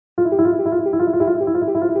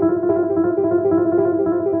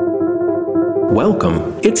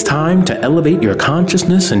Welcome. It's time to elevate your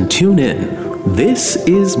consciousness and tune in. This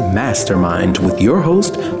is Mastermind with your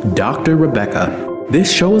host, Dr. Rebecca. This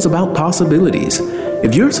show is about possibilities.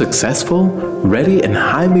 If you're successful, ready, and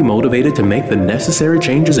highly motivated to make the necessary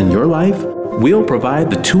changes in your life, we'll provide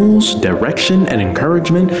the tools, direction, and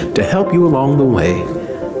encouragement to help you along the way.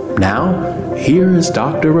 Now, here is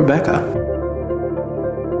Dr. Rebecca.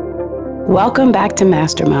 Welcome back to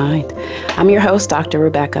Mastermind. I'm your host, Dr.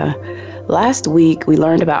 Rebecca. Last week, we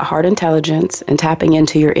learned about heart intelligence and tapping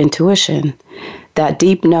into your intuition, that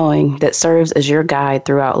deep knowing that serves as your guide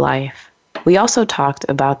throughout life. We also talked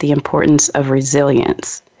about the importance of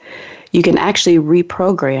resilience. You can actually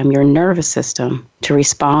reprogram your nervous system to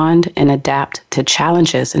respond and adapt to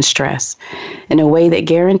challenges and stress in a way that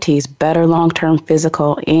guarantees better long-term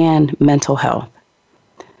physical and mental health.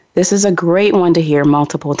 This is a great one to hear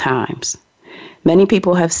multiple times. Many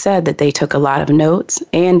people have said that they took a lot of notes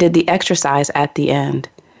and did the exercise at the end.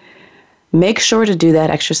 Make sure to do that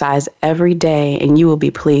exercise every day and you will be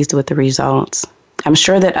pleased with the results. I'm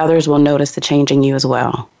sure that others will notice the change in you as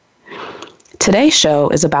well. Today's show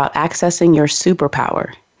is about accessing your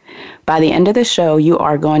superpower. By the end of the show, you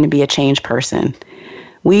are going to be a changed person.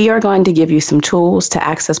 We are going to give you some tools to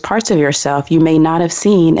access parts of yourself you may not have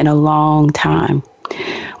seen in a long time.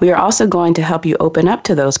 We are also going to help you open up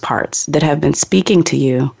to those parts that have been speaking to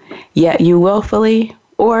you, yet you willfully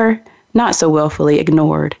or not so willfully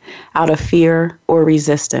ignored out of fear or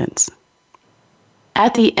resistance.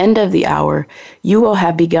 At the end of the hour, you will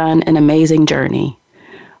have begun an amazing journey,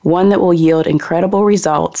 one that will yield incredible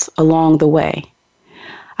results along the way.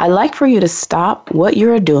 I'd like for you to stop what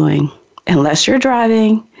you're doing, unless you're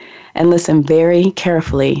driving, and listen very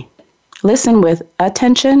carefully. Listen with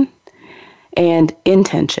attention and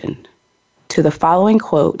intention to the following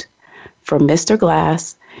quote from Mr.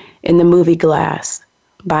 Glass in the movie Glass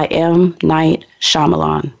by M. Night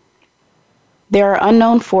Shyamalan. There are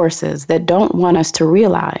unknown forces that don't want us to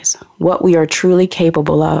realize what we are truly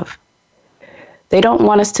capable of. They don't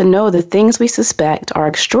want us to know the things we suspect are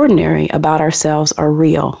extraordinary about ourselves are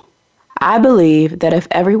real. I believe that if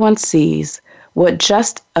everyone sees what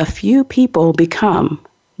just a few people become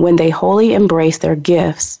when they wholly embrace their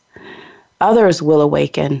gifts, others will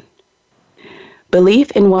awaken. Belief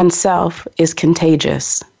in oneself is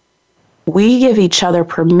contagious. We give each other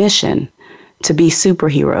permission to be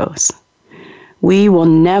superheroes. We will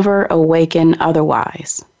never awaken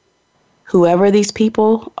otherwise. Whoever these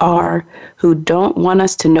people are who don't want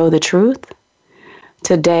us to know the truth,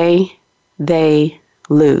 today they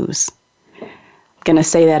lose. I'm going to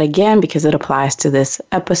say that again because it applies to this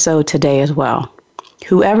episode today as well.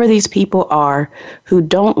 Whoever these people are who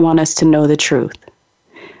don't want us to know the truth,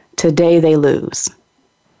 today they lose.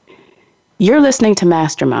 You're listening to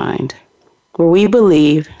Mastermind, where we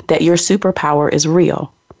believe that your superpower is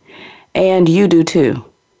real, and you do too.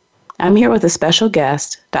 I'm here with a special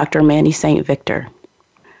guest, Dr. Manny St. Victor.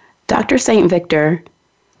 Dr. St. Victor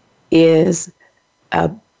has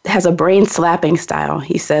a brain-slapping style,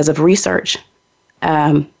 he says, of research.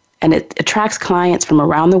 And it attracts clients from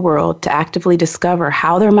around the world to actively discover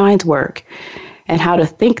how their minds work and how to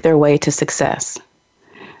think their way to success.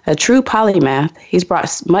 A true polymath, he's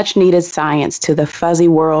brought much needed science to the fuzzy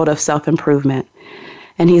world of self-improvement.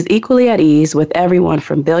 And he's equally at ease with everyone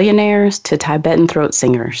from billionaires to Tibetan throat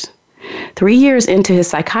singers. 3 years into his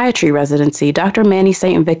psychiatry residency, Dr. Manny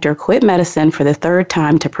St. Victor quit medicine for the third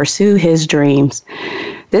time to pursue his dreams.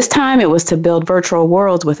 This time it was to build virtual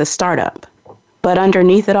worlds with a startup. But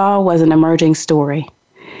underneath it all was an emerging story.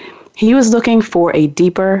 He was looking for a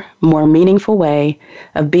deeper, more meaningful way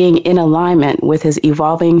of being in alignment with his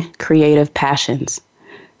evolving creative passions.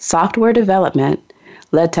 Software development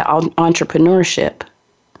led to entrepreneurship,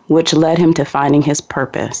 which led him to finding his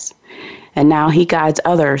purpose. And now he guides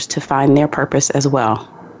others to find their purpose as well.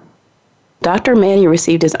 Dr. Manny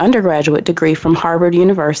received his undergraduate degree from Harvard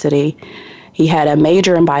University. He had a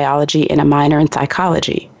major in biology and a minor in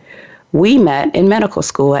psychology. We met in medical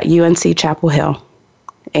school at UNC Chapel Hill,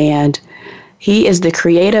 and he is the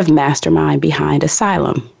creative mastermind behind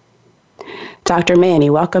Asylum. Dr. Manny,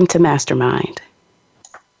 welcome to Mastermind.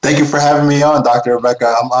 Thank you for having me on, Dr.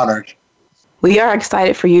 Rebecca. I'm honored. We are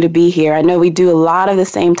excited for you to be here. I know we do a lot of the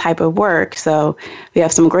same type of work, so we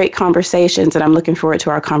have some great conversations, and I'm looking forward to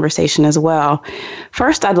our conversation as well.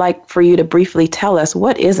 First, I'd like for you to briefly tell us,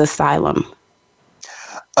 what is Asylum?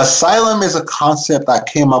 Asylum is a concept I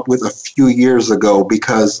came up with a few years ago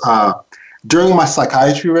because during my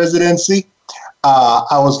psychiatry residency,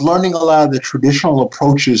 I was learning a lot of the traditional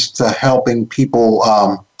approaches to helping people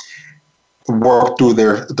work through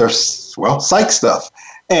their psych stuff.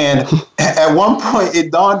 And at one point,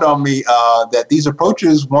 it dawned on me that these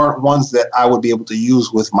approaches weren't ones that I would be able to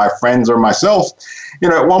use with my friends or myself.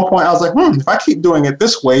 At one point, I was like, if I keep doing it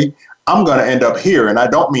this way, I'm going to end up here. And I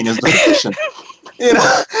don't mean as the physician. And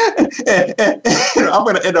I'm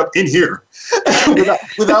going to end up in here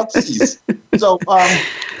without keys. So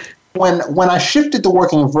when I shifted to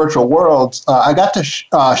working in virtual worlds, I got to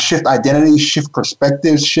shift identities, shift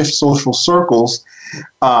perspectives, shift social circles.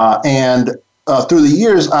 And through the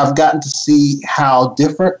years, I've gotten to see how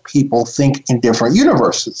different people think in different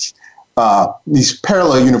universes. These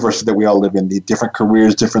parallel universes that we all live in, the different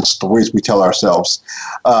careers, different stories we tell ourselves.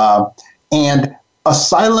 And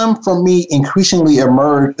Asylum, for me, increasingly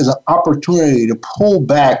emerged as an opportunity to pull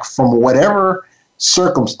back from whatever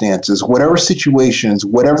circumstances, whatever situations,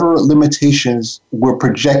 whatever limitations we're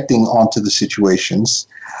projecting onto the situations,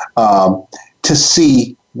 to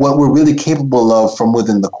see what we're really capable of from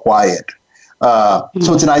within the quiet. So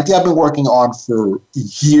it's an idea I've been working on for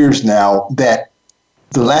years now that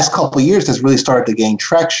the last couple of years has really started to gain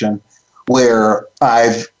traction, where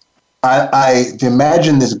I've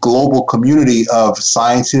imagined this global community of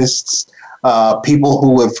scientists, people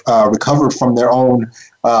who have recovered from their own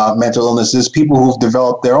mental illnesses, people who've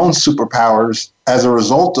developed their own superpowers as a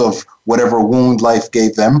result of whatever wound life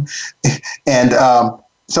gave them. And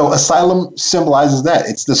so Asylum symbolizes that.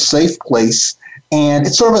 It's the safe place. And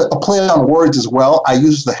it's sort of a play on words as well. I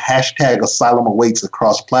use the hashtag Asylum Awaits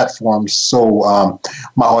across platforms so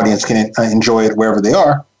my audience can enjoy it wherever they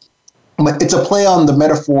are. But it's a play on the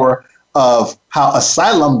metaphor of how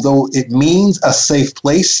asylum, though it means a safe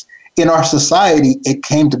place, in our society, it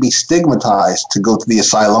came to be stigmatized to go to the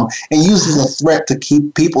asylum and used as a threat to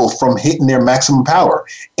keep people from hitting their maximum power.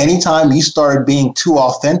 Anytime you started being too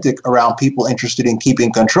authentic around people interested in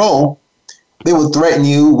keeping control, they would threaten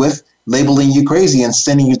you with labeling you crazy and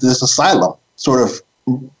sending you to this asylum, sort of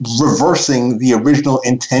reversing the original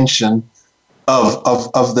intention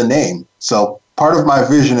of the name. So part of my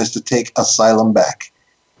vision is to take asylum back.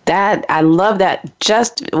 That I love that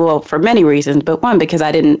for many reasons, but one, because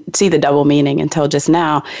I didn't see the double meaning until just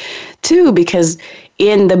now. Two, because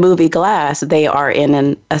in the movie Glass, they are in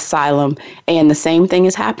an asylum and the same thing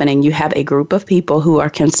is happening. You have a group of people who are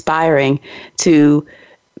conspiring to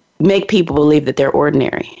make people believe that they're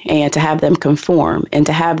ordinary and to have them conform and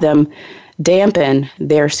to have them dampen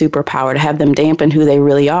their superpower, to have them dampen who they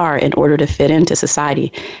really are in order to fit into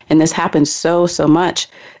society. And this happens so much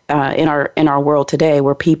in our world today,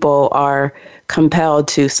 where people are compelled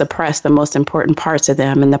to suppress the most important parts of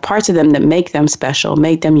them and the parts of them that make them special,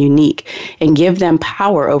 make them unique, and give them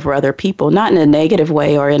power over other people, not in a negative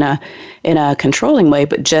way or in a controlling way,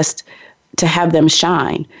 but just to have them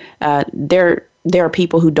shine. There are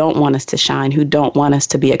people who don't want us to shine, who don't want us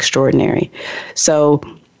to be extraordinary. So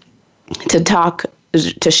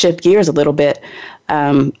to shift gears a little bit,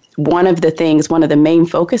 one of the main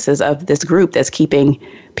focuses of this group that's keeping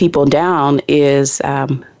people down is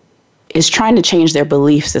trying to change their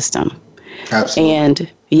belief system. Absolutely.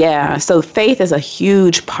 And so faith is a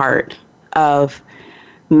huge part of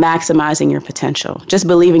maximizing your potential. Just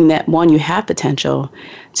believing that, one, you have potential,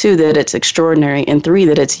 two, that it's extraordinary, and three,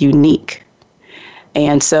 that it's unique.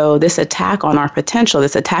 And so this attack on our potential,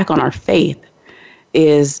 this attack on our faith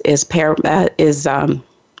is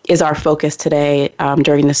our focus today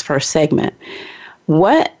during this first segment.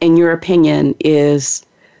 What, in your opinion, is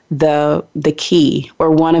the key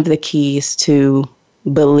or one of the keys to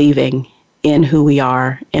believing in who we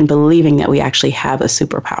are and believing that we actually have a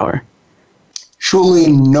superpower?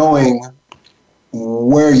 Truly knowing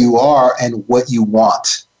where you are and what you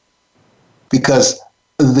want. Because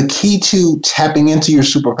the key to tapping into your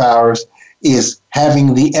superpowers is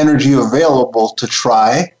having the energy available to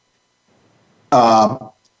try,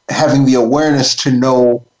 having the awareness to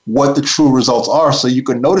know what the true results are so you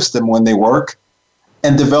can notice them when they work,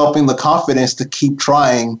 and developing the confidence to keep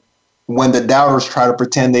trying when the doubters try to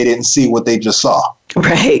pretend they didn't see what they just saw.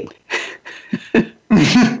 Right. And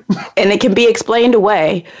it can be explained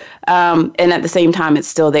away, and at the same time, it's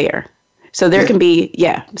still there. So there can be,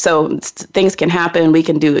 so things can happen. We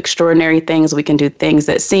can do extraordinary things. We can do things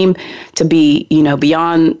that seem to be,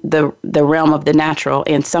 beyond the realm of the natural,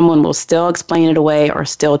 and someone will still explain it away or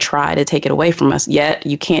still try to take it away from us. Yet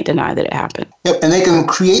you can't deny that it happened. Yep, and they can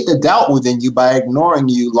create the doubt within you by ignoring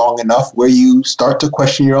you long enough where you start to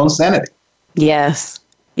question your own sanity. Yes.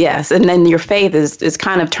 And then your faith is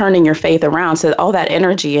kind of turning your faith around. So all that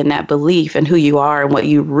energy and that belief in who you are and what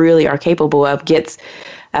you really are capable of gets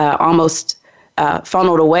almost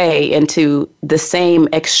funneled away into the same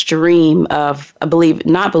extreme of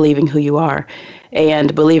not believing who you are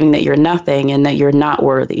and believing that you're nothing and that you're not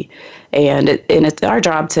worthy. And it's our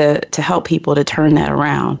job to help people to turn that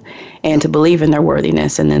around and to believe in their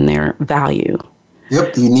worthiness and in their value.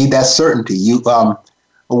 Yep, you need that certainty.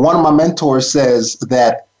 One of my mentors says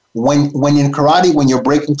that when in karate, when you're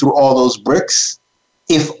breaking through all those bricks,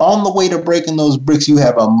 if on the way to breaking those bricks you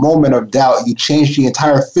have a moment of doubt, you change the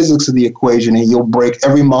entire physics of the equation and you'll break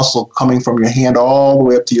every muscle coming from your hand all the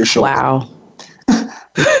way up to your shoulder. Wow.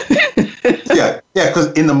 Yeah,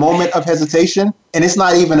 because in the moment of hesitation, and it's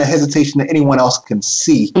not even a hesitation that anyone else can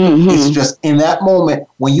see, it's just in that moment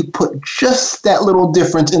when you put just that little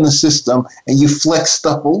difference in the system and you flex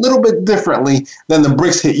stuff a little bit differently, then the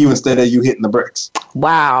bricks hit you instead of you hitting the bricks.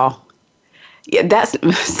 Wow. Yeah, that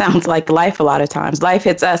sounds like life a lot of times. Life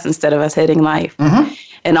hits us instead of us hitting life.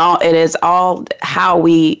 And it is all how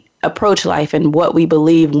we approach life and what we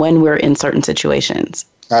believe when we're in certain situations.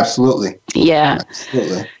 Absolutely. Yeah.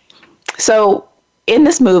 Absolutely. So in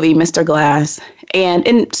this movie, Mr. Glass, and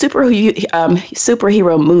in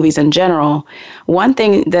superhero movies in general, one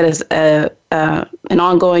thing that is an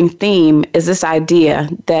ongoing theme is this idea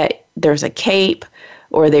that there's a cape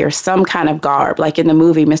or there's some kind of garb. Like in the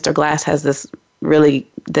movie, Mr. Glass has this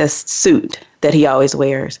suit that he always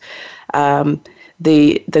wears.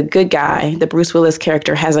 The good guy, the Bruce Willis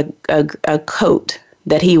character, has a coat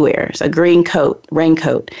that he wears, a green coat,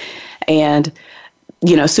 raincoat. And,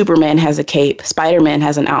 Superman has a cape, Spider-Man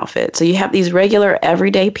has an outfit. So you have these regular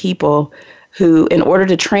everyday people who, in order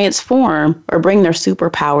to transform or bring their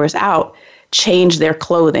superpowers out, change their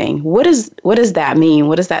clothing. What does that mean?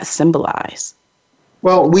 What does that symbolize?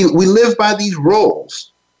 Well, we live by these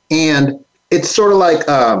roles, and it's sort of like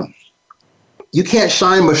you can't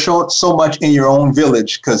shine so much in your own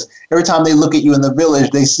village, because every time they look at you in the village,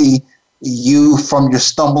 they see you from your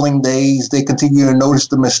stumbling days. They continue to notice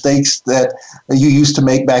the mistakes that you used to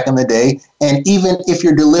make back in the day. And even if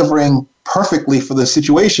you're delivering perfectly for the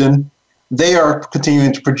situation, they are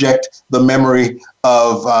continuing to project the memory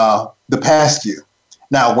of the past you.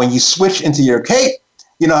 Now, when you switch into your cape,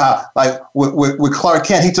 you know how, like with Clark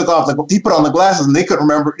Kent, he put on the glasses and they couldn't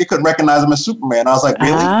recognize him as Superman. I was like,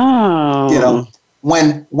 really? Oh.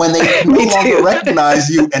 When they no longer recognize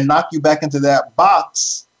you and knock you back into that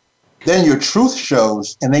box, then your truth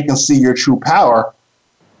shows and they can see your true power.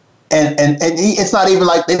 And it's not even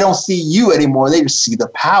like they don't see you anymore. They just see the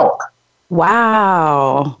power.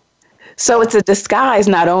 Wow. So it's a disguise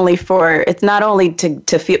not only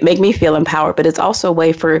to make me feel empowered, but it's also a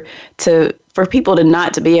way for people to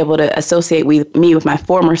not to be able to associate me with my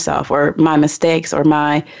former self or my mistakes or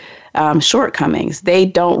my shortcomings. They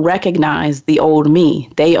don't recognize the old me.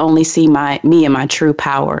 They only see me and my true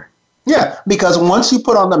power. Yeah, because once you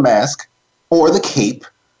put on the mask or the cape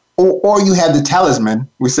or you have the talisman,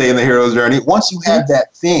 we say in the hero's journey, once you have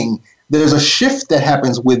that thing, there's a shift that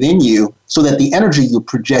happens within you so that the energy you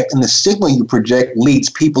project and the signal you project leads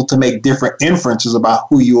people to make different inferences about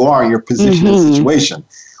who you are and your position in the situation.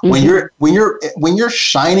 When you're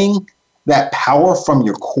shining that power from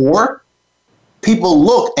your core, people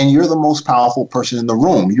look and you're the most powerful person in the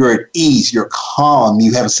room. You're at ease, you're calm,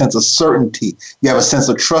 you have a sense of certainty, you have a sense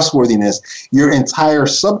of trustworthiness. Your entire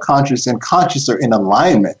subconscious and conscious are in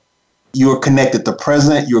alignment. You are connected to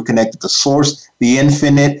present, you're connected to source, the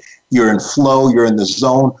infinite, you're in flow, you're in the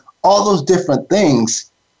zone. All those different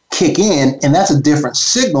things kick in, and that's a different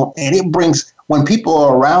signal. And it brings, when people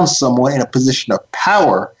are around someone in a position of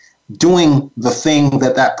power, doing the thing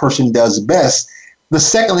that person does best, the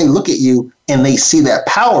second they look at you and they see that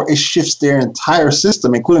power, it shifts their entire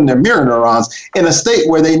system, including their mirror neurons, in a state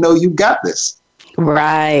where they know you got this.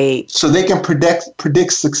 Right. So they can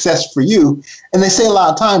predict success for you. And they say a lot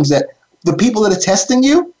of times that the people that are testing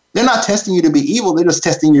you, they're not testing you to be evil. They're just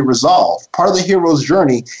testing your resolve. Part of the hero's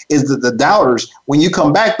journey is that the doubters, when you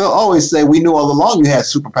come back, they'll always say, we knew all along you had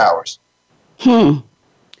superpowers.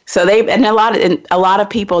 So a lot of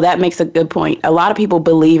people, that makes a good point. A lot of people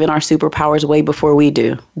believe in our superpowers way before we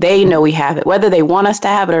do. They know we have it, whether they want us to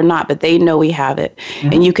have it or not, but they know we have it.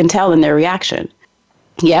 And you can tell in their reaction.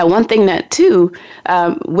 Yeah, one thing that too,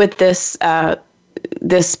 with this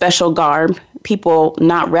special garb, people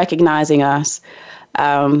not recognizing us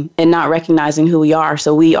and not recognizing who we are,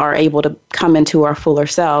 so we are able to come into our fuller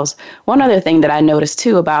selves. One other thing that I noticed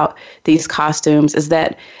too about these costumes is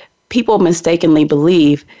that people mistakenly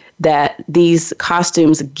believe that these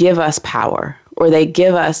costumes give us power, or they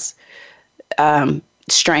give us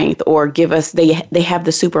strength, or they have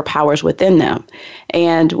the superpowers within them.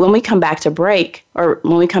 And when we come back to break, or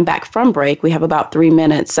when we come back from break, we have about 3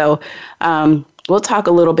 minutes. So we'll talk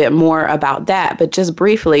a little bit more about that. But just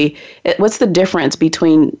briefly, what's the difference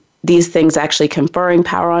between these things actually conferring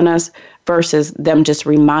power on us versus them just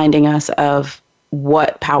reminding us of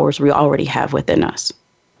what powers we already have within us?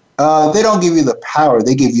 They don't give you the power.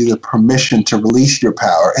 They give you the permission to release your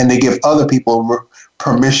power, and they give other people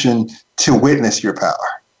permission to witness your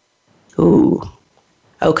power. Ooh,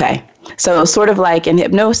 okay. So sort of like in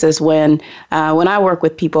hypnosis, when I work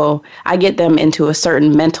with people, I get them into a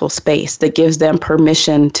certain mental space that gives them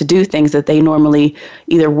permission to do things that they normally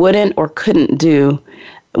either wouldn't or couldn't do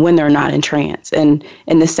when they're not in trance. And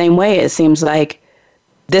in the same way, it seems like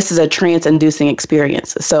this is a trance-inducing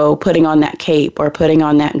experience. So putting on that cape or putting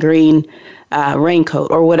on that green raincoat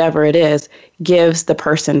or whatever it is gives the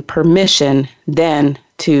person permission then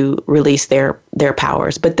to release their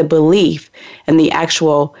powers. But the belief and the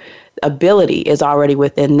actual ability is already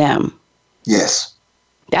within them. Yes.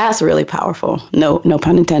 That's really powerful. No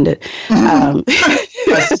pun intended. I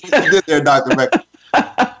see what you did there, Dr. Beck.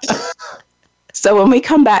 So when we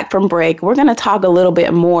come back from break, we're going to talk a little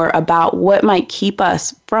bit more about what might keep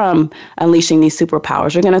us from unleashing these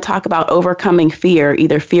superpowers. We're going to talk about overcoming fear,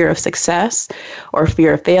 either fear of success or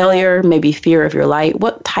fear of failure, maybe fear of your light.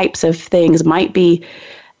 What types of things might be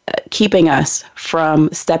keeping us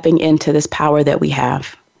from stepping into this power that we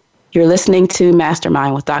have? You're listening to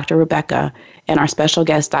Mastermind with Dr. Rebecca and our special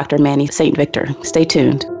guest, Dr. Manny St. Victor. Stay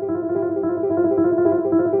tuned.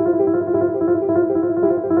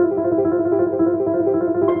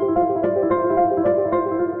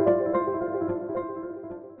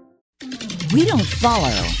 We don't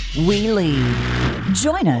follow, we lead.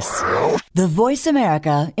 Join us, the Voice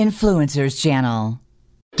America Influencers Channel.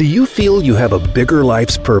 Do you feel you have a bigger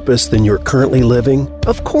life's purpose than you're currently living?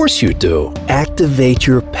 Of course you do. Activate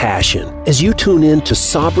your passion as you tune in to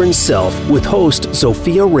Sovereign Self with host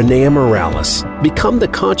Zofia Renea Morales. Become the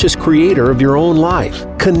conscious creator of your own life.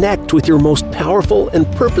 Connect with your most powerful and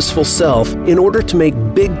purposeful self in order to make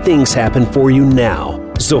big things happen for you now.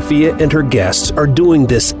 Zofia and her guests are doing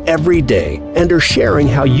this every day and are sharing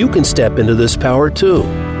how you can step into this power too.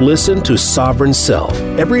 Listen to Sovereign Self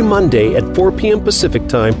every Monday at 4 p.m. Pacific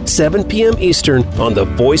Time, 7 p.m. Eastern on the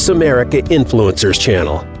Voice America Influencers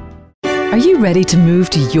Channel. Are you ready to move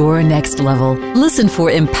to your next level? Listen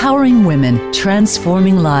for Empowering Women,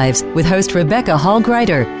 Transforming Lives with host Rebecca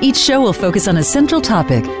Hall-Greider. Each show will focus on a central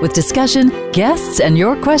topic with discussion, guests, and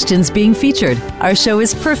your questions being featured. Our show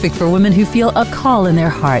is perfect for women who feel a call in their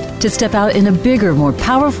heart to step out in a bigger, more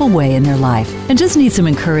powerful way in their life and just need some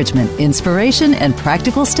encouragement, inspiration, and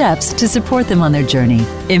practical steps to support them on their journey.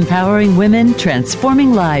 Empowering Women,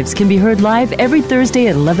 Transforming Lives can be heard live every Thursday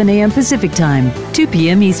at 11 a.m. Pacific Time, 2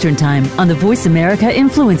 p.m. Eastern Time on the Voice America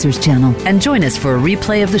Influencers Channel. And join us for a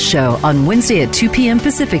replay of the show on Wednesday at 2 p.m.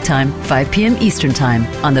 Pacific Time, 5 p.m. Eastern Time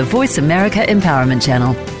on the Voice America Empowerment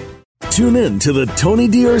Channel. Tune in to the Tony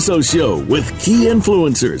D'Urso Show with key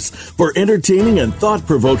influencers for entertaining and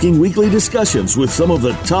thought-provoking weekly discussions with some of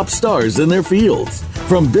the top stars in their fields.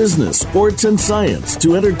 From business, sports, and science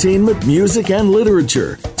to entertainment, music, and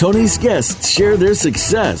literature, Tony's guests share their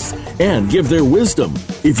success and give their wisdom.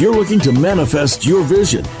 If you're looking to manifest your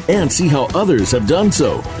vision and see how others have done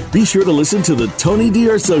so, be sure to listen to the Tony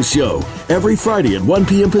D'Urso Show every Friday at 1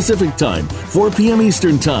 p.m. Pacific Time, 4 p.m.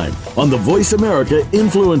 Eastern Time on the Voice America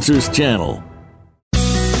Influencers Channel.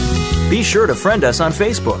 Be sure to friend us on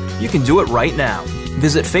Facebook. You can do it right now.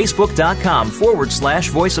 Visit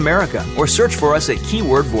facebook.com/Voice America or search for us at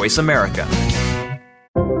keyword Voice America.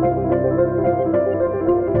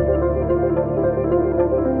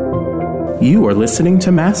 You are listening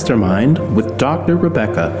to Mastermind with Dr.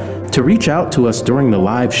 Rebecca. To reach out to us during the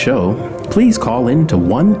live show, please call in to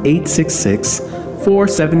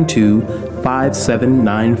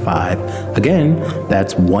 1-866-472-5795. Again,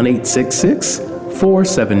 that's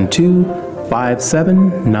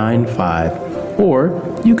 1-866-472-5795. Or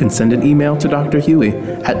you can send an email to Dr. Huey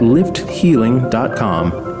at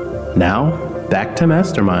lifthealing.com. Now, back to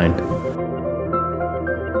Mastermind.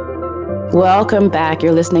 Welcome back.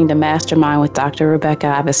 You're listening to Mastermind with Dr. Rebecca.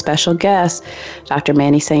 I have a special guest, Dr.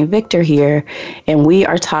 Manny St. Victor here, and we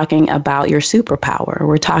are talking about your superpower.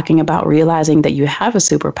 We're talking about realizing that you have a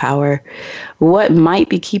superpower, what might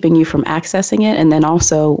be keeping you from accessing it, and then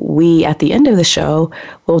also we, at the end of the show,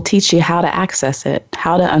 will teach you how to access it,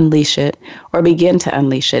 how to unleash it, or begin to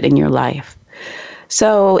unleash it in your life.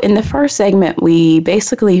 So in the first segment, we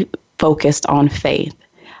basically focused on faith,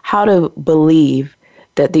 how to believe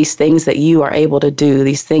that these things that you are able to do,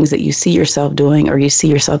 these things that you see yourself doing or you see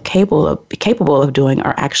yourself capable of doing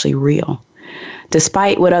are actually real,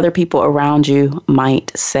 despite what other people around you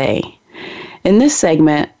might say. In this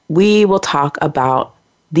segment, we will talk about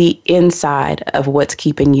the inside of what's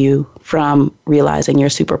keeping you from realizing your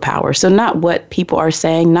superpower. So not what people are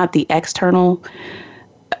saying, not the external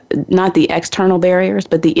barriers,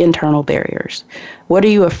 but the internal barriers. What are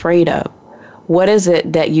you afraid of? What is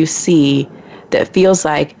it that you see that feels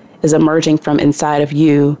like is emerging from inside of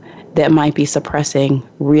you that might be suppressing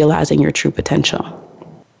realizing your true potential?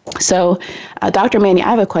 So, Dr. Manny, I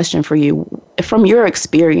have a question for you. From your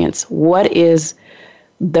experience, what is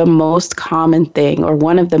the most common thing, or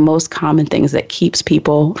one of the most common things that keeps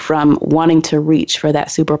people from wanting to reach for that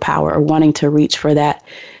superpower or wanting to reach for that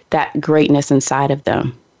greatness inside of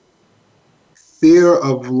them? Fear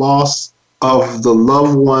of loss of the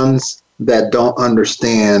loved ones that don't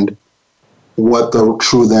understand what the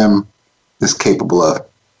true them is capable of.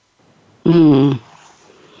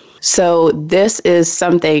 So this is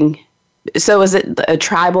something, so is it a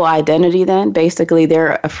tribal identity then? Basically,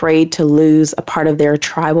 they're afraid to lose a part of their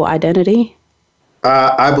tribal identity?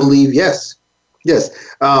 I believe yes. Yes.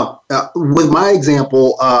 With my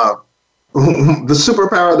example, the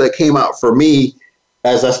superpower that came out for me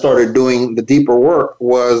as I started doing the deeper work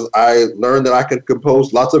was I learned that I could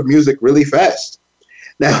compose lots of music really fast.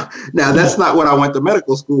 Now that's not what I went to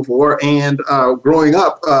medical school for. And growing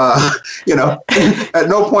up, at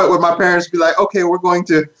no point would my parents be like, okay, we're going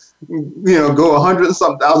to, go $100 and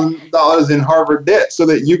some $1,000 in Harvard debt so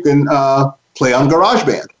that you can play on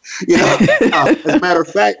GarageBand. As a matter of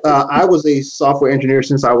fact, I was a software engineer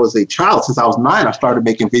since I was a child. Since I was 9, I started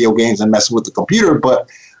making video games and messing with the computer. But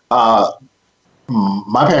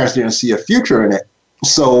my parents didn't see a future in it.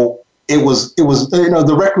 So it was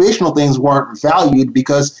the recreational things weren't valued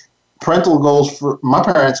because my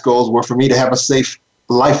parents' goals were for me to have a safe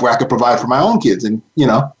life where I could provide for my own kids, and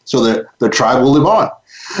so that the tribe will live on.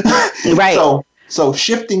 Right. So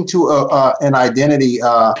shifting to an identity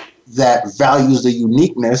that values the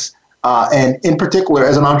uniqueness, and in particular,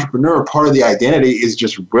 as an entrepreneur, part of the identity is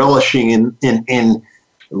just relishing in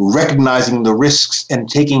recognizing the risks and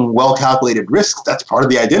taking well-calculated risks. That's part of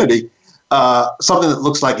the identity. Something that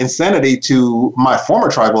looks like insanity to my former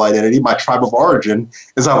tribal identity, my tribe of origin,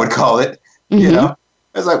 as I would call it. Mm-hmm.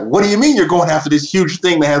 It's like, what do you mean you're going after this huge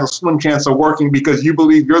thing that has a slim chance of working because you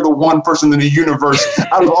believe you're the one person in the universe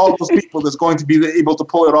out of all those people that's going to be able to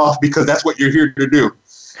pull it off because that's what you're here to do?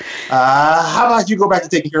 How about you go back to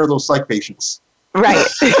taking care of those psych patients? Right.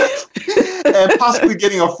 And possibly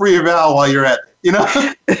getting a free eval while you're at it,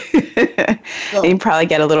 So, you probably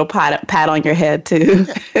get a little pat on your head too.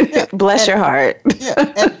 Yeah. Bless your heart.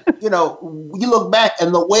 Yeah. And, you look back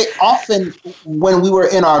and the way often when we were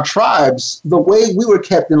in our tribes, the way we were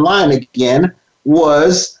kept in line again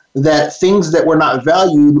was that things that were not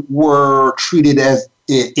valued were treated as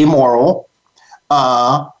immoral,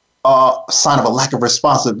 a sign of a lack of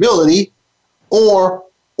responsibility, or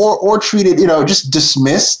treated, just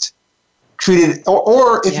dismissed, treated,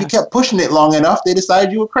 or if you kept pushing it long enough, they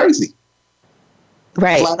decided you were crazy.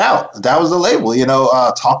 Right. Flat out. That was the label,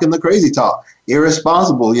 talking the crazy talk,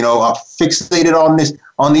 irresponsible, fixated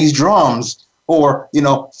on these drums, or,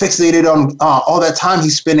 fixated on all that time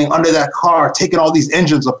he's spending under that car, taking all these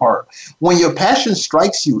engines apart. When your passion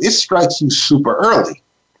strikes you, it strikes you super early.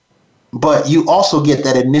 But you also get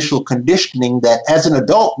that initial conditioning that as an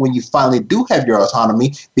adult, when you finally do have your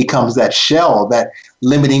autonomy, becomes that shell, that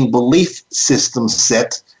limiting belief system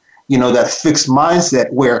set, that fixed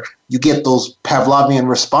mindset where you get those Pavlovian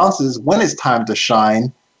responses when it's time to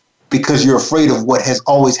shine because you're afraid of what has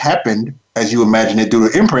always happened, as you imagine it due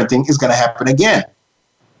to imprinting, is going to happen again.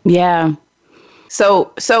 Yeah.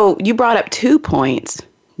 So you brought up 2 points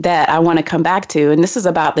that I want to come back to, and this is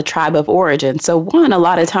about the tribe of origin. So one, a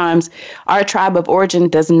lot of times our tribe of origin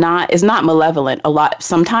is not malevolent.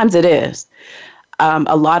 Sometimes it is.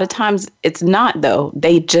 A lot of times it's not, though.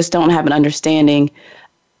 They just don't have an understanding.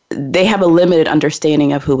 They have a limited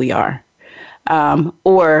understanding of who we are.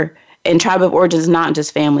 And tribe of origin is not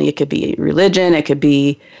just family. It could be religion. It could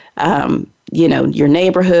be, your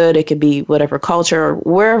neighborhood. It could be whatever culture or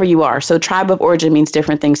wherever you are. So tribe of origin means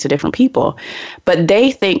different things to different people. But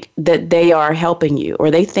they think that they are helping you,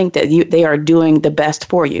 or they think that they are doing the best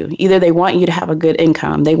for you. Either they want you to have a good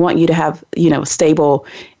income. They want you to have, stable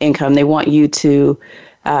income. They want you to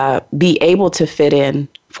be able to fit in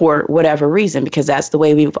for whatever reason, because that's the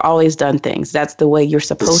way we've always done things. That's the way you're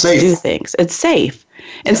supposed to do things. It's safe.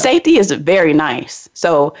 And safety is very nice.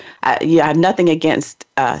 So I have nothing against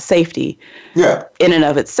safety in and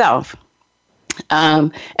of itself.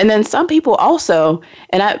 And then some people also,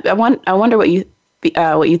 and I wonder what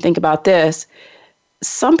you think about this.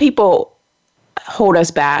 Some people hold us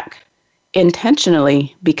back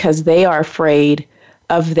intentionally because they are afraid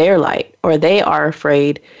of their light, or they are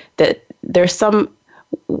afraid that there's some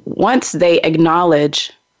once they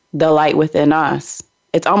acknowledge the light within us,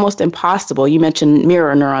 it's almost impossible. You mentioned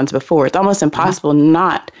mirror neurons before. It's almost impossible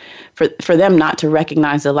not for them not to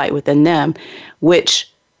recognize the light within them, which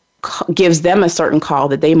gives them a certain call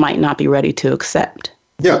that they might not be ready to accept.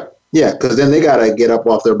 Yeah, because then they got to get up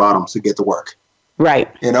off their bottoms to get to work.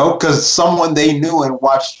 Right. Because someone they knew and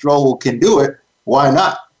watched struggle can do it. Why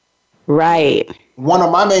not? Right. One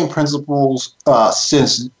of my main principles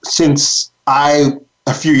since I,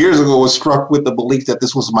 a few years ago, was struck with the belief that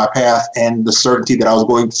this was my path and the certainty that I was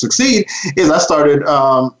going to succeed is I started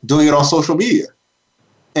doing it on social media.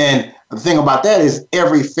 And the thing about that is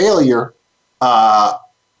every failure, I've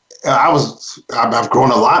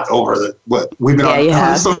grown a lot over we've been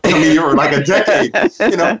on social media for like a decade,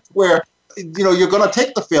 where, you're going to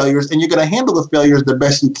take the failures and you're going to handle the failures the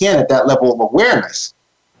best you can at that level of awareness.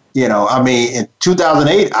 In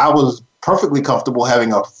 2008, I was perfectly comfortable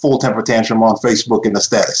having a full temper tantrum on Facebook in the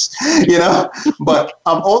status, but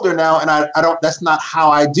I'm older now and I don't, that's not how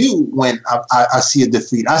I do when I see a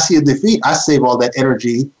defeat. I save all that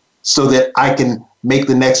energy so that I can make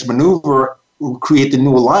the next maneuver, create the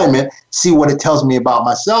new alignment, see what it tells me about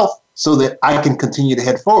myself so that I can continue to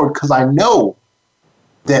head forward because I know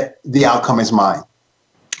that the outcome is mine.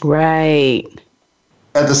 Right.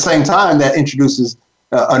 At the same time, that introduces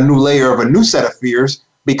a new layer of a new set of fears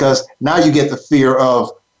because now you get the fear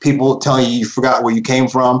of people telling you forgot where you came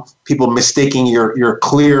from, people mistaking your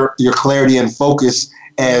clarity and focus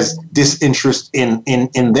as disinterest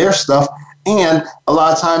in their stuff, and a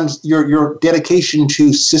lot of times your dedication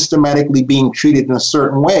to systematically being treated in a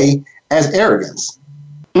certain way as arrogance.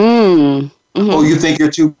 Mm-hmm. Oh, you think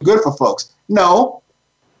you're too good for folks? No.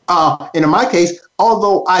 And in my case,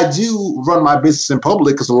 although I do run my business in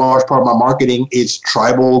public because a large part of my marketing is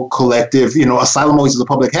tribal, collective, Asylum always is a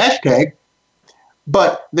public hashtag,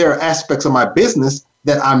 but there are aspects of my business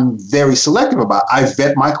that I'm very selective about. I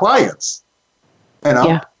vet my clients.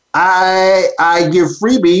 I give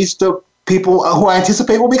freebies to people who I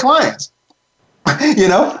anticipate will be clients.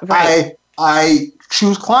 Right. I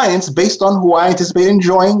choose clients based on who I anticipate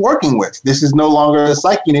enjoying working with. This is no longer a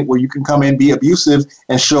psych unit where you can come in, be abusive,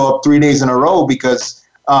 and show up 3 days in a row because,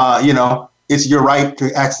 it's your right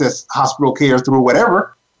to access hospital care through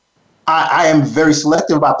whatever. I am very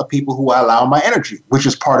selective about the people who I allow my energy, which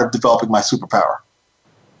is part of developing my superpower.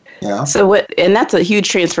 Yeah. So and that's a huge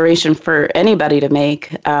transformation for anybody to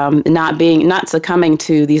make, not succumbing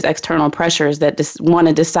to these external pressures that just want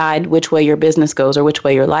to decide which way your business goes or which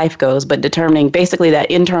way your life goes, but determining basically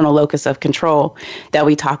that internal locus of control that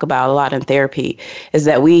we talk about a lot in therapy is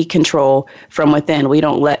that we control from within. We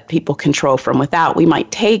don't let people control from without. We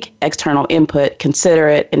might take external input, consider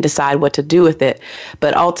it, and decide what to do with it,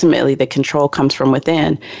 but ultimately the control comes from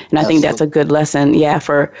within. And I think that's a good lesson,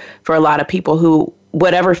 for a lot of people who,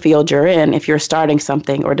 whatever field you're in, if you're starting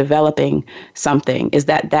something or developing something, is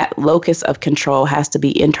that locus of control has to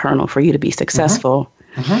be internal for you to be successful.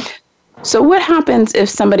 Mm-hmm. Mm-hmm. So what happens if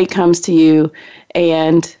somebody comes to you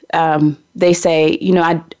and they say,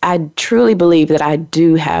 I truly believe that I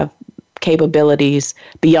do have capabilities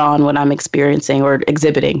beyond what I'm experiencing or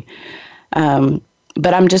exhibiting,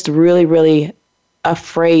 but I'm just really, really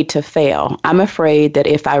afraid to fail. I'm afraid that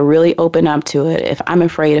if I really open up to it, if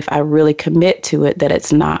I really commit to it, that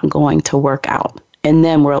it's not going to work out. And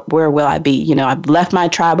then where will I be? I've left my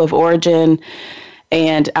tribe of origin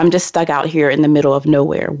and I'm just stuck out here in the middle of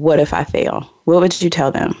nowhere. What if I fail? What would you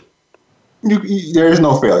tell them? There is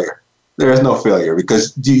no failure. There is no failure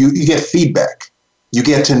because you get feedback. You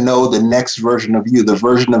get to know the next version of you, the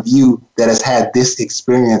version of you that has had this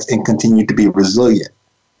experience and continued to be resilient.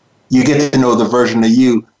 You get to know the version of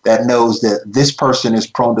you that knows that this person is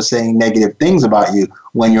prone to saying negative things about you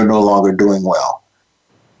when you're no longer doing well.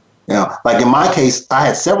 Like in my case, I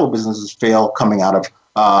had several businesses fail coming out of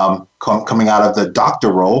the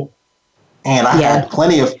doctor role. And I had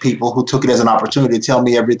plenty of people who took it as an opportunity to tell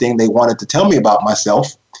me everything they wanted to tell me about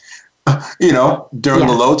myself, during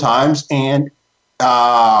the low times. And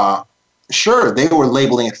sure, they were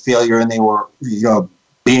labeling it failure and they were,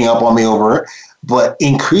 beating up on me over it. But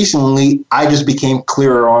increasingly, I just became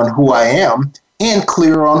clearer on who I am and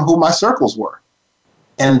clearer on who my circles were.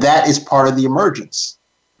 And that is part of the emergence.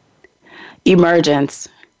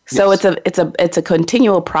 So yes. It's a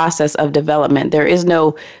continual process of development. There is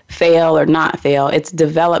no fail or not fail. It's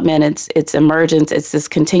development. It's emergence. It's this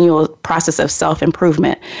continual process of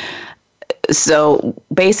self-improvement. So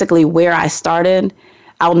basically where I started,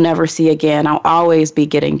 I'll never see again. I'll always be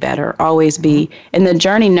getting better, always be. And the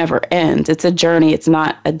journey never ends. It's a journey. It's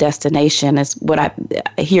not a destination. It's what I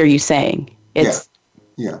hear you saying.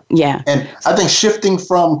 Yeah. And I think shifting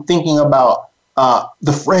from thinking about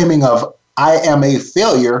the framing of I am a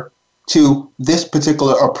failure to this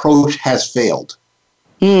particular approach has failed,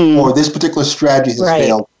 or this particular strategy has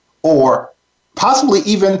failed, or possibly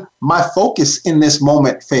even my focus in this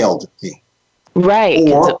moment failed me. Right.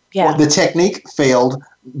 Or the technique failed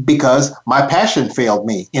because my passion failed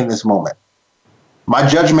me in this moment. My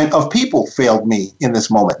judgment of people failed me in this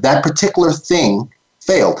moment. That particular thing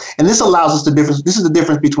failed. And this allows us this is the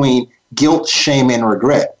difference between guilt, shame, and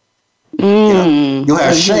regret. You'll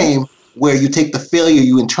have shame where you take the failure,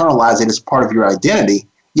 you internalize it as part of your identity.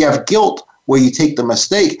 You have guilt where you take the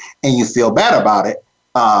mistake and you feel bad about it.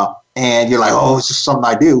 And you're like, oh, it's just something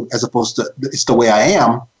I do, as opposed to it's the way I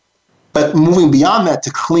am. But moving beyond that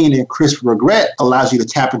to clean and crisp regret allows you to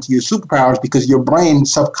tap into your superpowers, because your brain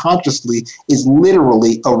subconsciously is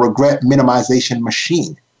literally a regret minimization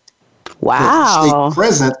machine. Wow. If you stay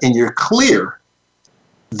present and you're clear,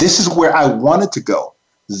 this is where I wanted to go.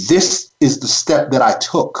 This is the step that I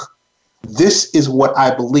took. This is what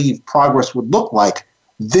I believe progress would look like.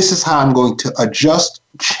 This is how I'm going to adjust,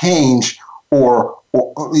 change, or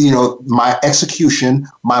my execution,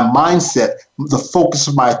 my mindset, the focus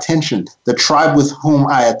of my attention, the tribe with whom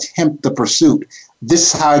I attempt the pursuit.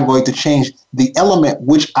 This is how I'm going to change the element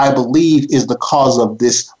which I believe is the cause of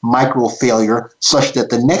this micro failure, such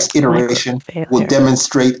that the next iteration will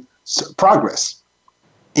demonstrate progress.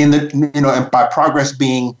 And by progress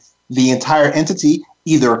being the entire entity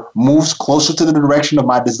either moves closer to the direction of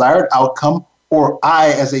my desired outcome, or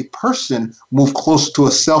I, as a person, move closer to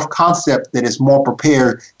a self-concept that is more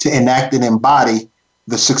prepared to enact and embody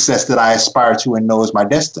the success that I aspire to and know is my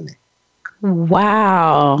destiny.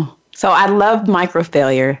 Wow. So I love micro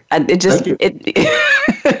failure. I think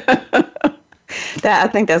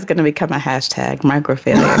that's going to become a hashtag, micro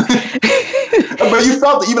failure. But you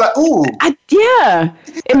felt it. You were like, ooh. Yeah.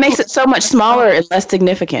 It makes it so much smaller and less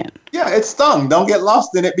significant. Yeah, it stung. Don't get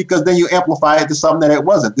lost in it, because then you amplify it to something that it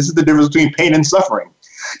wasn't. This is the difference between pain and suffering.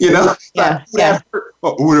 Yeah. That hurt.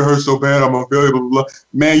 Oh, it hurts so bad. I'm a failure. Blah, blah, blah.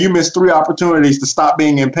 Man, you missed 3 opportunities to stop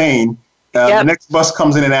being in pain. The next bus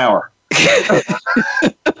comes in an hour.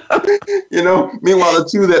 Meanwhile, the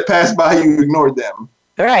 2 that passed by, you ignored them.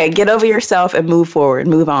 All right. Get over yourself and move forward.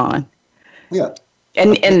 Move on. Yeah.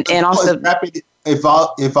 And also rapid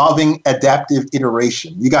evolving adaptive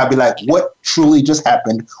iteration. You got to be like, what truly just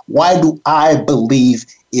happened? Why do I believe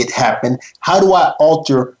it happened? How do I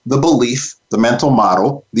alter the belief, the mental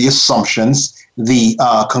model, the assumptions, the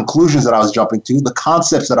conclusions that I was jumping to, the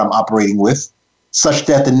concepts that I'm operating with, such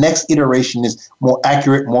that the next iteration is more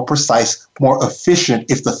accurate, more precise, more efficient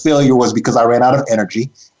if the failure was because I ran out of energy.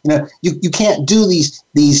 You can't do these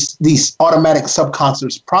automatic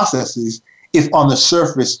subconscious processes if on the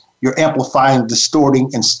surface you're amplifying,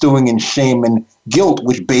 distorting, and stewing in shame and guilt,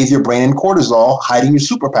 which bathe your brain in cortisol, hiding your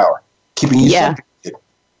superpower, keeping you separated.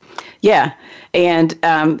 Yeah. And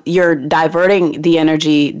you're diverting the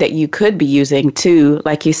energy that you could be using to,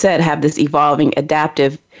 like you said, have these evolving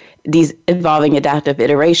adaptive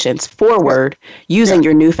iterations forward using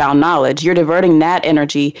your newfound knowledge. You're diverting that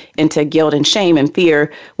energy into guilt and shame and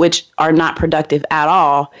fear, which are not productive at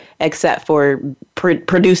all, except for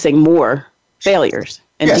producing more failures.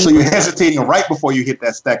 So you're hesitating right before you hit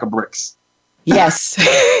that stack of bricks. Yes.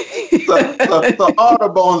 the outer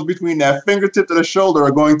bones between that fingertip to the shoulder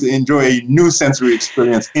are going to enjoy a new sensory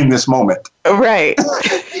experience in this moment. Right.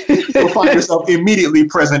 You'll find yourself immediately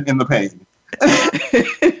present in the pain.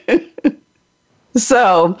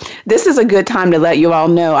 So this is a good time to let you all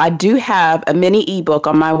know I do have a mini ebook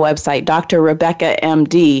on my website, Dr. Rebecca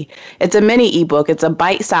MD. It's a mini ebook. It's a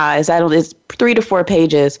bite size. It's 3 to 4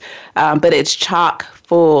 pages, but it's chock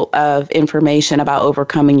full of information about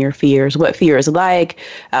overcoming your fears, what fear is like,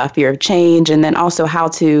 fear of change, and then also how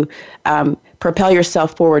to propel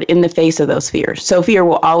yourself forward in the face of those fears. So fear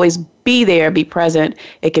will always be there, be present.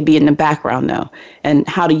 It could be in the background though, and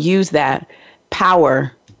how to use that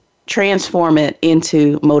power, transform it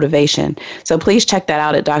into motivation. So please check that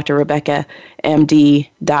out at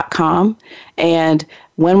drrebeccamd.com. And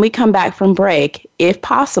when we come back from break, if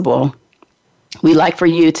possible, we'd like for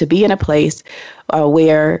you to be in a place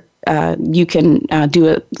where you can do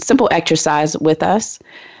a simple exercise with us.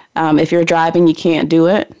 If you're driving, you can't do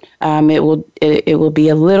it. It will be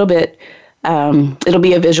a little bit. It'll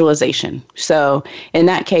be a visualization. So in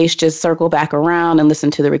that case, just circle back around and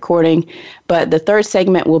listen to the recording. But the third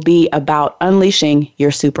segment will be about unleashing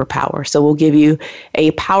your superpower. So we'll give you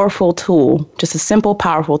a powerful tool, just a simple,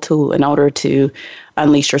 powerful tool in order to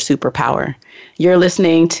unleash your superpower. You're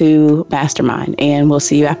listening to Mastermind, and we'll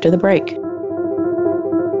see you after the break.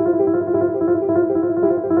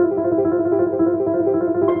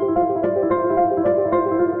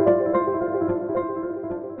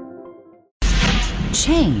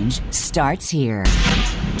 Change starts here.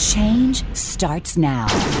 Change starts now.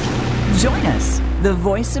 Join us, the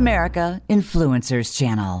Voice America Influencers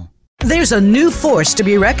Channel. There's a new force to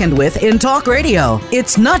be reckoned with in talk radio.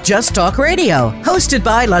 It's not just talk radio. Hosted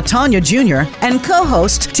by LaTanya Jr. and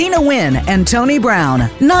co-hosts Tina Wynn and Tony Brown.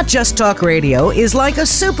 Not Just Talk Radio is like a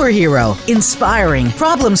superhero, inspiring,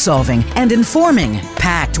 problem-solving, and informing.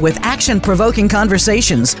 Packed with action-provoking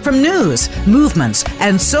conversations from news, movements,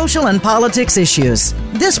 and social and politics issues.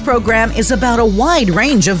 This program is about a wide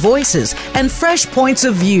range of voices and fresh points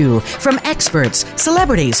of view from experts,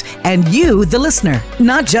 celebrities, and you, the listener.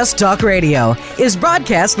 Not Just Talk Radio is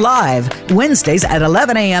broadcast live Wednesdays at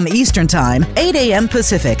 11 a.m. Eastern Time, 8 a.m.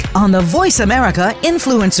 Pacific on the Voice America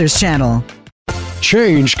Influencers Channel.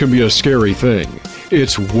 Change can be a scary thing.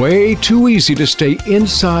 It's way too easy to stay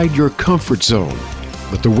inside your comfort zone.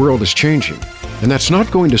 But the world is changing, and that's not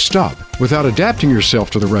going to stop. Without adapting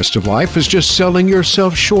yourself to the rest of life is just selling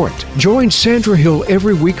yourself short. Join Sandra Hill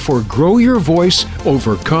every week for Grow Your Voice,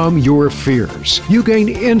 Overcome Your Fears. You gain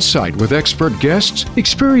insight with expert guests,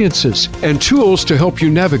 experiences, and tools to help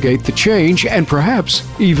you navigate the change and perhaps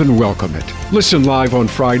even welcome it. Listen live on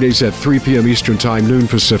Fridays at 3 p.m. Eastern Time, noon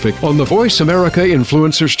Pacific on the Voice America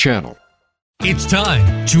Influencers Channel. It's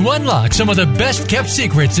time to unlock some of the best-kept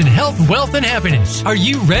secrets in health, wealth, and happiness. Are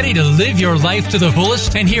you ready to live your life to the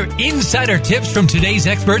fullest and hear insider tips from today's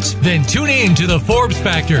experts? Then tune in to The Forbes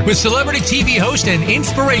Factor with celebrity TV host and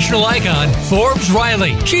inspirational icon, Forbes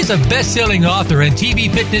Riley. She's a best-selling author and TV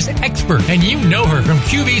fitness expert, and you know her from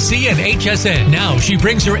QVC and HSN. Now she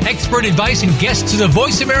brings her expert advice and guests to the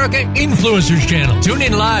Voice America Influencers Channel. Tune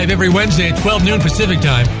in live every Wednesday at 12 noon Pacific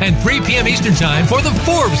Time and 3 p.m. Eastern Time for The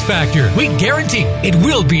Forbes Factor. We guarantee it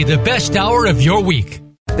will be the best hour of your week.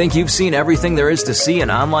 Think you've seen everything there is to see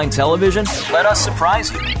in online television? Let us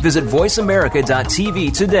surprise you. Visit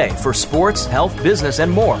voiceamerica.tv today for sports, health, business,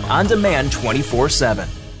 and more on demand 24/7.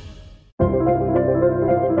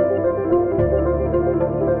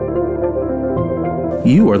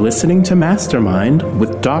 You are listening to Mastermind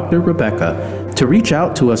with Dr. Rebecca. To reach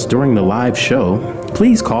out to us during the live show,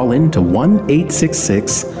 please call in to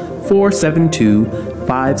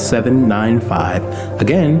 1-866-472-5795.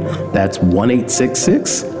 Again, that's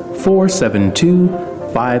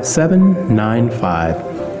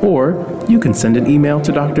 1-866-472-5795. Or you can send an email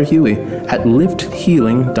to Dr. Huey at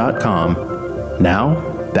lifthealing.com. Now,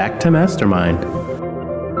 back to Mastermind.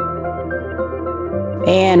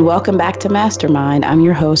 And welcome back to Mastermind. I'm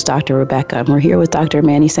your host, Dr. Rebecca, and we're here with Dr.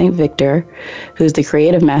 Manny St. Victor, who's the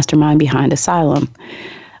creative mastermind behind Asylum.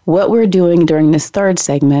 What we're doing during this third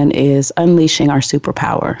segment is unleashing our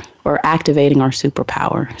superpower or activating our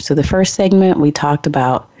superpower. So the first segment, we talked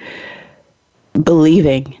about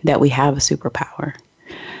believing that we have a superpower.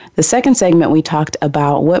 The second segment, we talked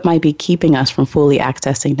about what might be keeping us from fully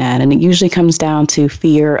accessing that. And it usually comes down to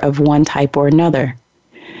fear of one type or another.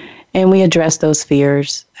 And we address those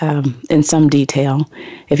fears in some detail.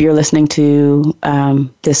 If you're listening to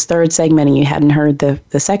this third segment and you hadn't heard the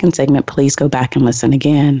second segment, please go back and listen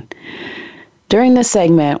again. During this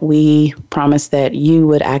segment, we promised that you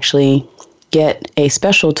would actually get a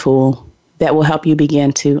special tool that will help you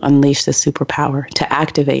begin to unleash the superpower, to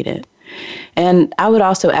activate it. And I would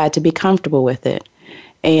also add to be comfortable with it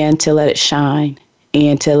and to let it shine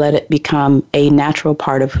and to let it become a natural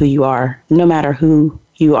part of who you are, no matter who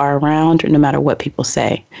you are around, or no matter what people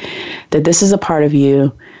say, that this is a part of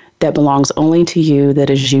you that belongs only to you,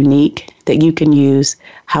 that is unique, that you can use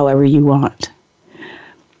however you want.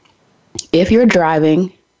 If you're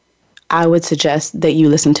driving, I would suggest that you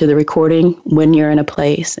listen to the recording when you're in a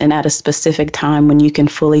place and at a specific time when you can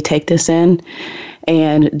fully take this in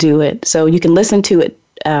and do it. So you can listen to it.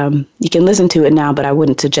 You can listen to it now, but I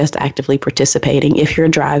wouldn't suggest actively participating if you're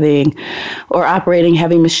driving or operating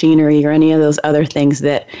heavy machinery or any of those other things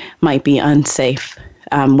that might be unsafe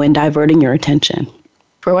when diverting your attention.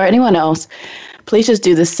 For anyone else, please just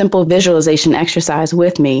do this simple visualization exercise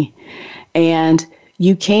with me. And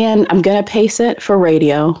I'm going to pace it for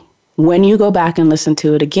radio. When you go back and listen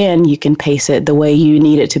to it again, you can pace it the way you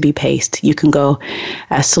need it to be paced. You can go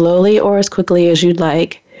as slowly or as quickly as you'd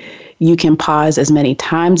like. You can pause as many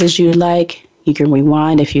times as you'd like. You can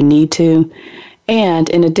rewind if you need to. And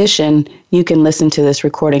in addition, you can listen to this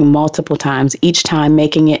recording multiple times, each time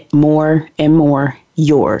making it more and more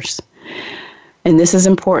yours. And this is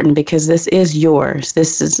important because this is yours.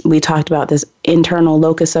 We talked about this internal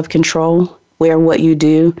locus of control, where what you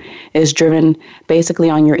do is driven basically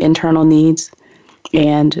on your internal needs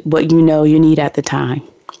and what you know you need at the time.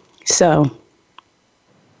 So what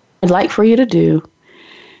I'd like for you to do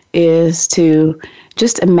is to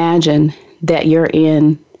just imagine that you're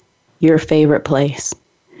in your favorite place.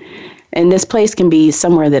 And this place can be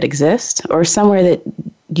somewhere that exists or somewhere that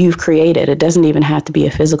you've created. It doesn't even have to be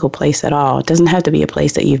a physical place at all. It doesn't have to be a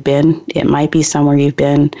place that you've been. It might be somewhere you've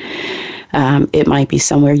been. It might be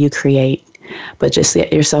somewhere you create. But just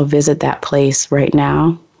let yourself visit that place right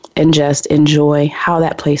now and just enjoy how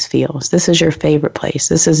that place feels. This is your favorite place.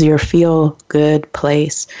 This is your feel-good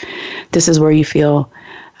place. This is where you feel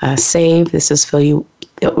safe. This is where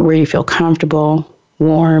you feel comfortable,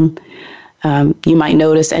 warm. You might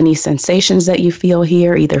notice any sensations that you feel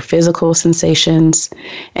here, either physical sensations,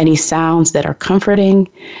 any sounds that are comforting.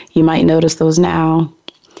 You might notice those now.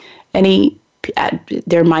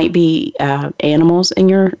 There might be animals in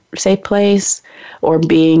your safe place or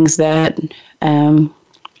beings that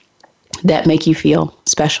make you feel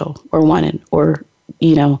special or wanted or,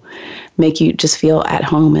 make you just feel at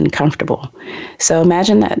home and comfortable. So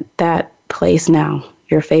imagine that place now,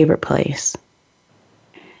 your favorite place.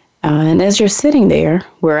 And as you're sitting there,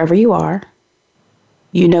 wherever you are,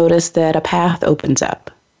 you notice that a path opens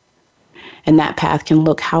up. And that path can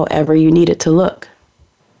look however you need it to look.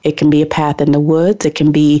 It can be a path in the woods. It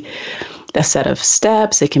can be a set of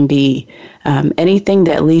steps. It can be anything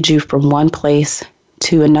that leads you from one place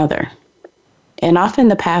to another. And often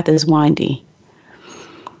the path is windy.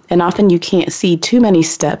 And often you can't see too many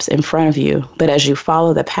steps in front of you. But as you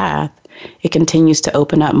follow the path, it continues to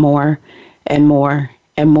open up more and more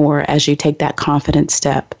and more as you take that confident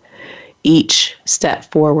step. Each step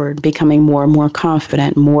forward, becoming more and more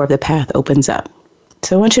confident, more of the path opens up.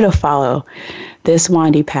 So I want you to follow this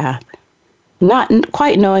windy path, not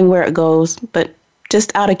quite knowing where it goes, but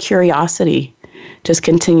just out of curiosity, just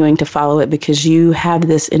continuing to follow it because you have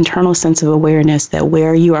this internal sense of awareness that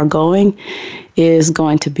where you are going is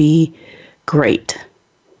going to be great.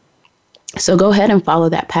 So go ahead and follow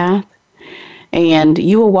that path, and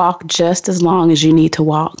you will walk just as long as you need to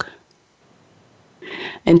walk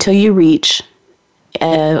until you reach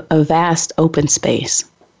a vast open space.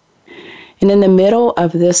 And in the middle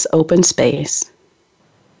of this open space,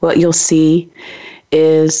 what you'll see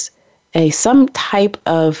is some type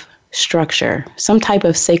of structure, some type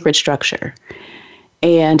of sacred structure.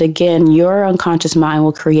 And again, your unconscious mind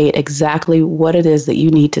will create exactly what it is that you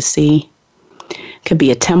need to see. It could be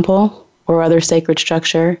a temple or other sacred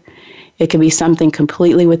structure. It could be something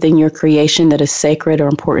completely within your creation that is sacred or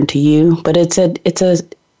important to you, but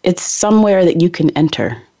it's somewhere that you can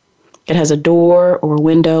enter. It has a door or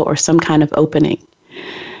window or some kind of opening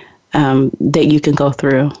that you can go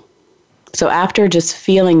through. So after just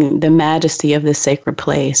feeling the majesty of this sacred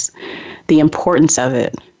place, the importance of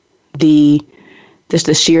it, just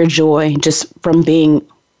the sheer joy just from being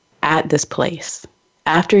at this place,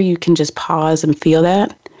 after you can just pause and feel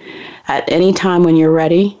that, at any time when you're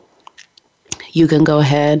ready, you can go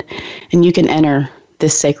ahead and you can enter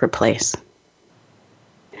this sacred place.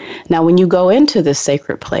 Now, when you go into this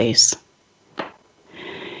sacred place,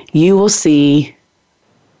 you will see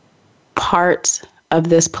parts of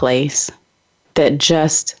this place that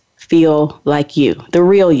just feel like you, the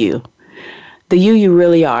real you, the you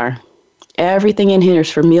really are. Everything in here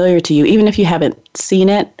is familiar to you, even if you haven't seen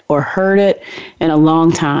it or heard it in a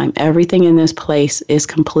long time. Everything in this place is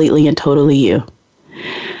completely and totally you.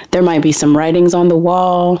 There might be some writings on the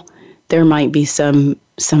wall. There might be some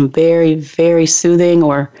very, very soothing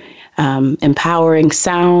or empowering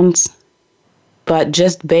sounds. But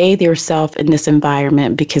just bathe yourself in this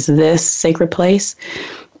environment because this sacred place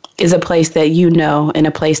is a place that you know and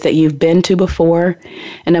a place that you've been to before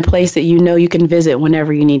and a place that you know you can visit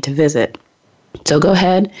whenever you need to visit. So go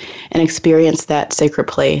ahead and experience that sacred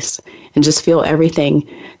place and just feel everything.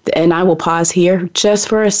 And I will pause here just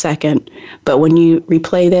for a second, but when you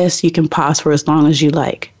replay this, you can pause for as long as you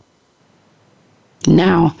like.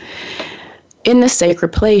 Now, in the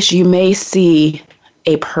sacred place, you may see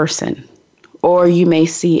a person or you may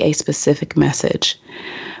see a specific message,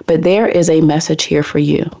 but there is a message here for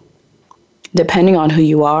you. Depending on who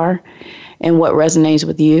you are and what resonates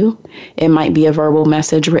with you, it might be a verbal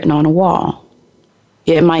message written on a wall.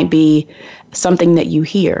 It might be something that you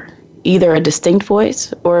hear, either a distinct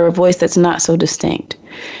voice or a voice that's not so distinct.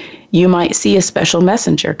 You might see a special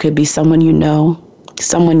messenger. Could be someone you know,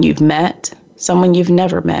 someone you've met, someone you've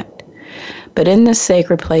never met. But in this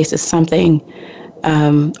sacred place is something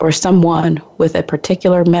or someone with a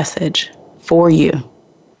particular message for you.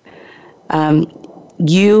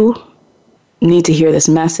 You need to hear this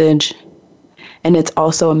message, and it's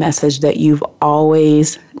also a message that you've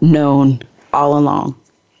always known all along.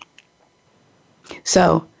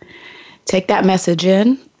 So take that message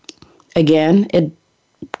in. Again, it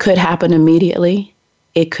could happen immediately.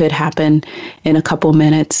 It could happen in a couple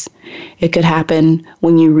minutes. It could happen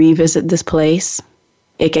when you revisit this place.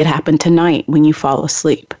 It could happen tonight when you fall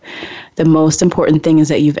asleep. The most important thing is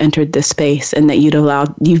that you've entered this space and that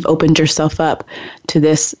you've opened yourself up to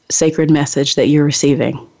this sacred message that you're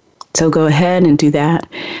receiving. So go ahead and do that.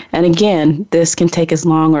 And again, this can take as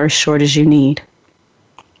long or as short as you need.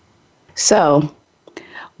 So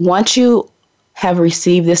once you have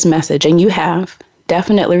received this message, and you have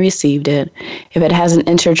definitely received it, if it hasn't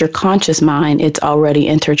entered your conscious mind, it's already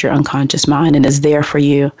entered your unconscious mind and is there for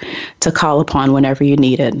you to call upon whenever you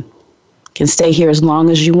need it. You can stay here as long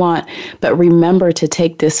as you want, but remember to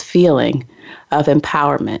take this feeling of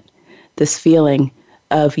empowerment, this feeling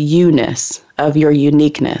of you-ness, of your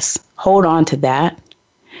uniqueness. Hold on to that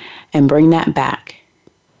and bring that back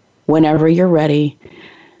whenever you're ready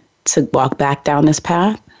to walk back down this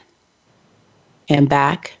path and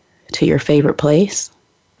back to your favorite place,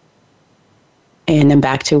 and then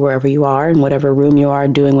back to wherever you are, in whatever room you are,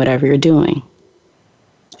 doing whatever you're doing.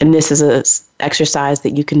 And this is an exercise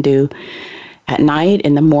that you can do at night,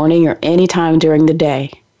 in the morning, or any time during the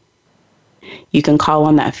day. You can call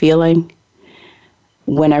on that feeling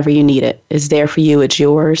whenever you need it. It's there for you. It's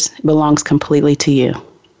yours. It belongs completely to you.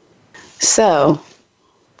 So,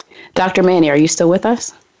 Dr. Manny, are you still with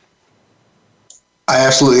us? I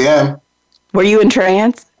absolutely am. Were you in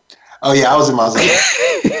trance? Oh, yeah, I was in my zone.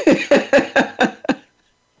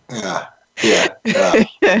 Yeah.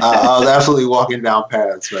 I was absolutely walking down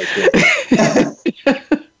paths right there.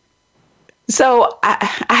 So I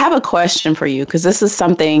have a question for you, because this is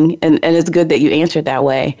something, and it's good that you answered that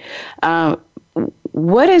way.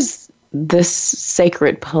 What is this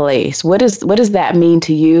sacred place? What does that mean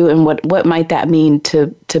to you, and what might that mean to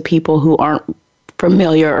people who aren't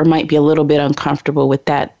familiar or might be a little bit uncomfortable with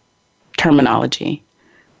that terminology?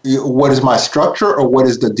 What is my structure, or what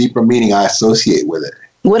is the deeper meaning I associate with it?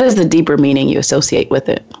 What is the deeper meaning you associate with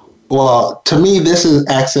it? Well, to me, this is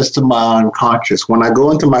access to my unconscious. When I go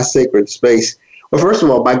into my sacred space, well, first of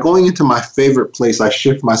all, by going into my favorite place, I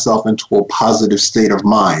shift myself into a positive state of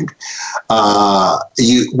mind.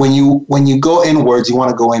 When you go inwards, you want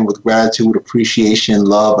to go in with gratitude, appreciation,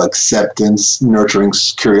 love, acceptance, nurturing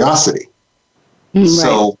curiosity. Right.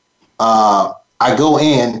 So I go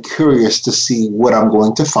in curious to see what I'm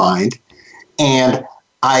going to find, and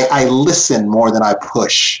I listen more than I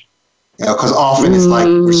push. Because often it's like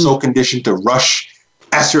we're so conditioned to rush,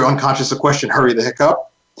 ask your unconscious a question, hurry the heck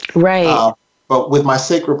up. Right. But with my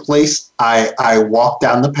sacred place, I walk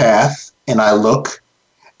down the path and I look.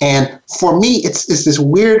 And for me, it's this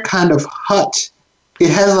weird kind of hut. It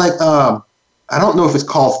has like, I don't know if it's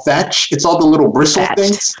called thatch. It's all the little bristle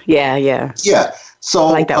things. Yeah. Yeah. So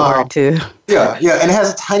I like that word too. Yeah. And it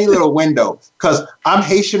has a tiny little window, because I'm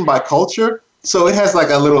Haitian by culture. So it has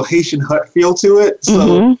like a little Haitian hut feel to it.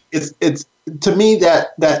 So it's to me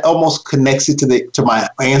that almost connects it to my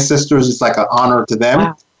ancestors. It's like an honor to them.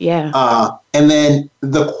 Wow. Yeah. And then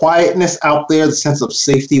the quietness out there, the sense of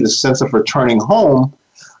safety, the sense of returning home.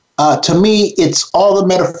 To me, it's all the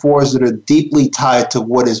metaphors that are deeply tied to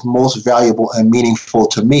what is most valuable and meaningful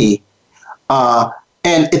to me. And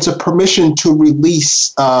it's a permission to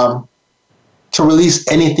release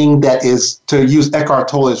anything that is, to use Eckhart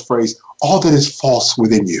Tolle's phrase, all that is false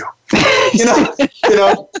within you. you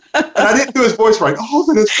know, and I didn't do his voice right. All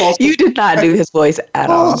that is false. You did not do his voice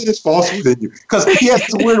at all. All that is false within you, because he has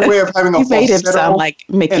this weird way of having a falsetto. You made him sound like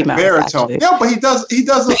Mickey Mouse, baritone. actually. Yeah, but he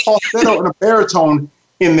does a falsetto and a baritone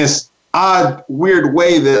in this odd, weird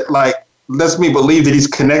way that like lets me believe that he's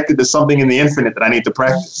connected to something in the infinite that I need to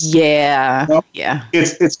practice. Yeah, yeah.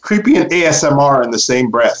 It's creepy and ASMR in the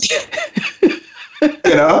same breath.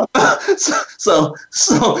 So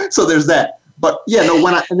there's that. But yeah, no.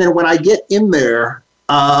 When I get in there,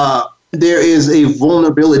 there is a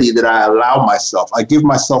vulnerability that I allow myself. I give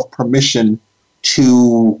myself permission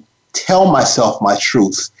to tell myself my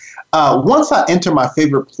truth. Once I enter my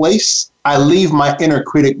favorite place, I leave my inner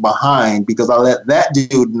critic behind, because I let that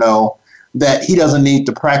dude know that he doesn't need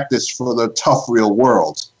to practice for the tough real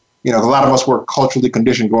world. A lot of us were culturally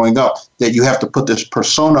conditioned growing up that you have to put this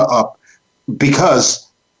persona up, because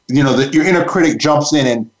your inner critic jumps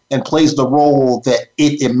in and plays the role that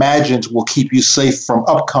it imagines will keep you safe from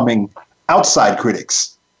upcoming outside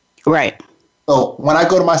critics. Right. So when I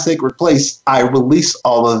go to my sacred place, I release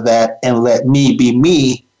all of that and let me be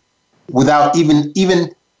me, without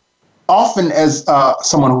even often, as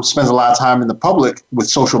someone who spends a lot of time in the public with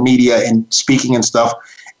social media and speaking and stuff,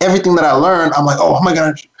 everything that I learn, I'm like, oh,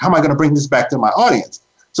 how am I gonna bring this back to my audience?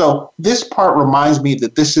 So this part reminds me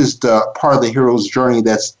that this is the part of the hero's journey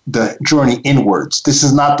that's the journey inwards. This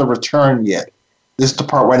is not the return yet. This is the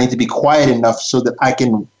part where I need to be quiet enough so that I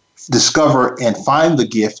can discover and find the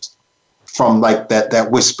gift from like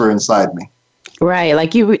that whisper inside me. Right.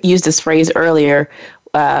 Like you used this phrase earlier,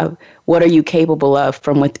 what are you capable of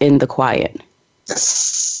from within the quiet?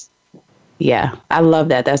 Yes. Yeah, I love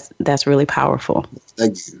that. That's really powerful.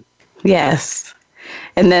 Thank you. Yes.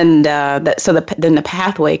 And then then the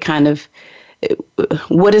pathway kind of,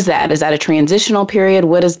 what is that? Is that a transitional period?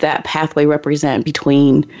 What does that pathway represent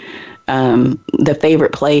between the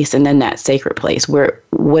favorite place and then that sacred place?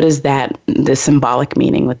 What is that, the symbolic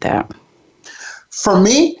meaning with that? For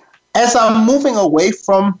me, as I'm moving away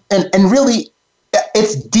from, and really,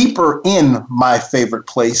 it's deeper in my favorite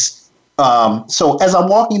place. So as I'm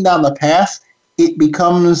walking down the path, it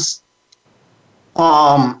becomes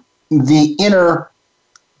the inner,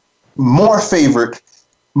 more favorite,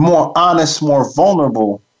 more honest, more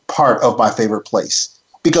vulnerable part of my favorite place.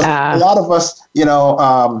 Because a lot of us,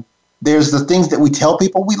 there's the things that we tell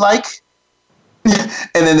people we like. And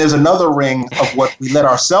then there's another ring of what we let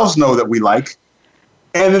ourselves know that we like.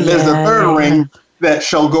 And then there's the third ring that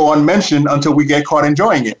shall go unmentioned until we get caught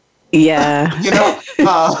enjoying it. Yeah.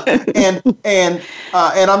 And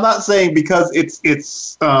I'm not saying because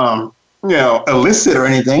it's illicit or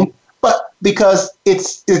anything, but because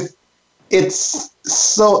it's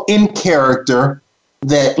so in character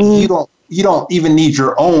that you don't even need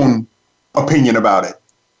your own opinion about it.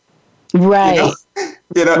 Right.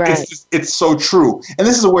 Right. It's so true. And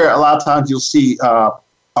this is where a lot of times you'll see a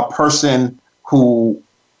person who,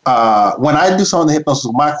 when I do some of the hypnosis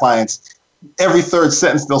with my clients, every third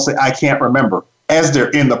sentence they'll say, I can't remember, as they're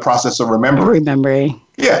in the process of remembering.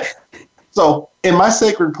 Yeah. So in my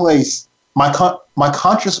sacred place, my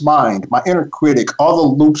conscious mind, my inner critic, all the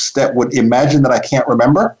loops that would imagine that I can't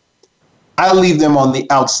remember, I leave them on the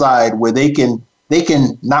outside where they can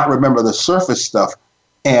not remember the surface stuff.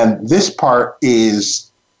 And this part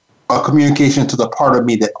is a communication to the part of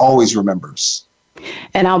me that always remembers.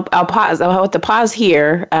 And I'll pause. I'll have to pause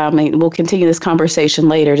here. And we'll continue this conversation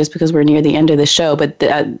later just because we're near the end of the show. But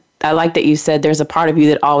I like that you said there's a part of you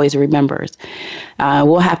that always remembers.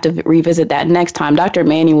 We'll have to revisit that next time. Dr.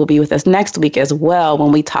 Manny will be with us next week as well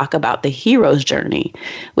when we talk about the hero's journey,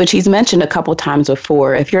 which he's mentioned a couple times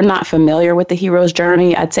before. If you're not familiar with the hero's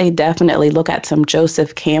journey, I'd say definitely look at some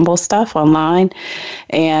Joseph Campbell stuff online.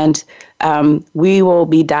 And we will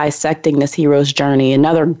be dissecting this hero's journey.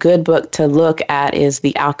 Another good book to look at is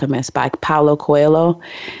The Alchemist by Paulo Coelho.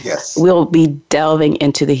 Yes. We'll be delving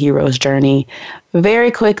into the hero's journey.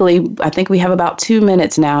 Very quickly, I think we have about 2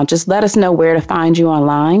 minutes now. Just let us know where to find you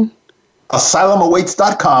online.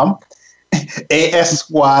 Asylumawaits.com,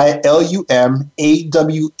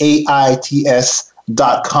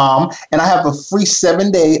 ASYLUMAWAITS.com. And I have a free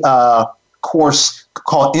 7-day course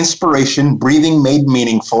called Inspiration, Breathing Made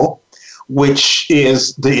Meaningful, which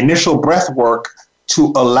is the initial breath work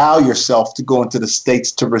to allow yourself to go into the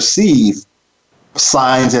states to receive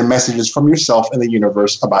signs and messages from yourself and the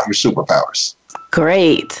universe about your superpowers.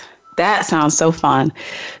 Great. That sounds so fun.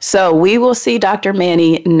 So we will see Dr.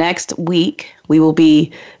 Manny next week. We will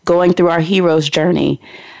be going through our hero's journey.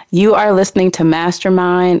 You are listening to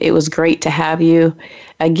Mastermind. It was great to have you.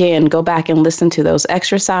 Again, go back and listen to those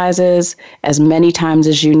exercises as many times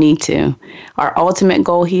as you need to. Our ultimate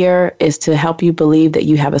goal here is to help you believe that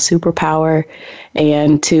you have a superpower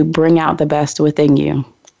and to bring out the best within you.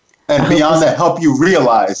 And beyond that, help you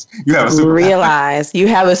realize you have a superpower. Realize you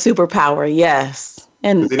have a superpower, yes.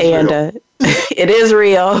 And it is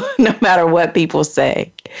real, no matter what people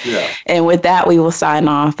say. Yeah. And with that, we will sign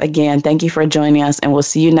off. Again, thank you for joining us, and we'll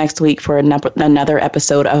see you next week for another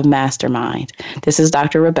episode of Mastermind. This is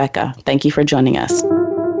Dr. Rebecca. Thank you for joining us.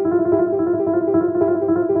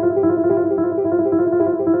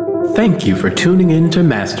 Thank you for tuning in to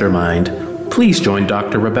Mastermind. Please join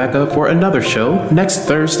Dr. Rebecca for another show next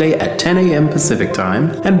Thursday at 10 a.m. Pacific Time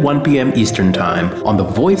and 1 p.m. Eastern Time on the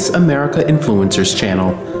Voice America Influencers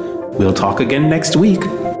channel. We'll talk again next week.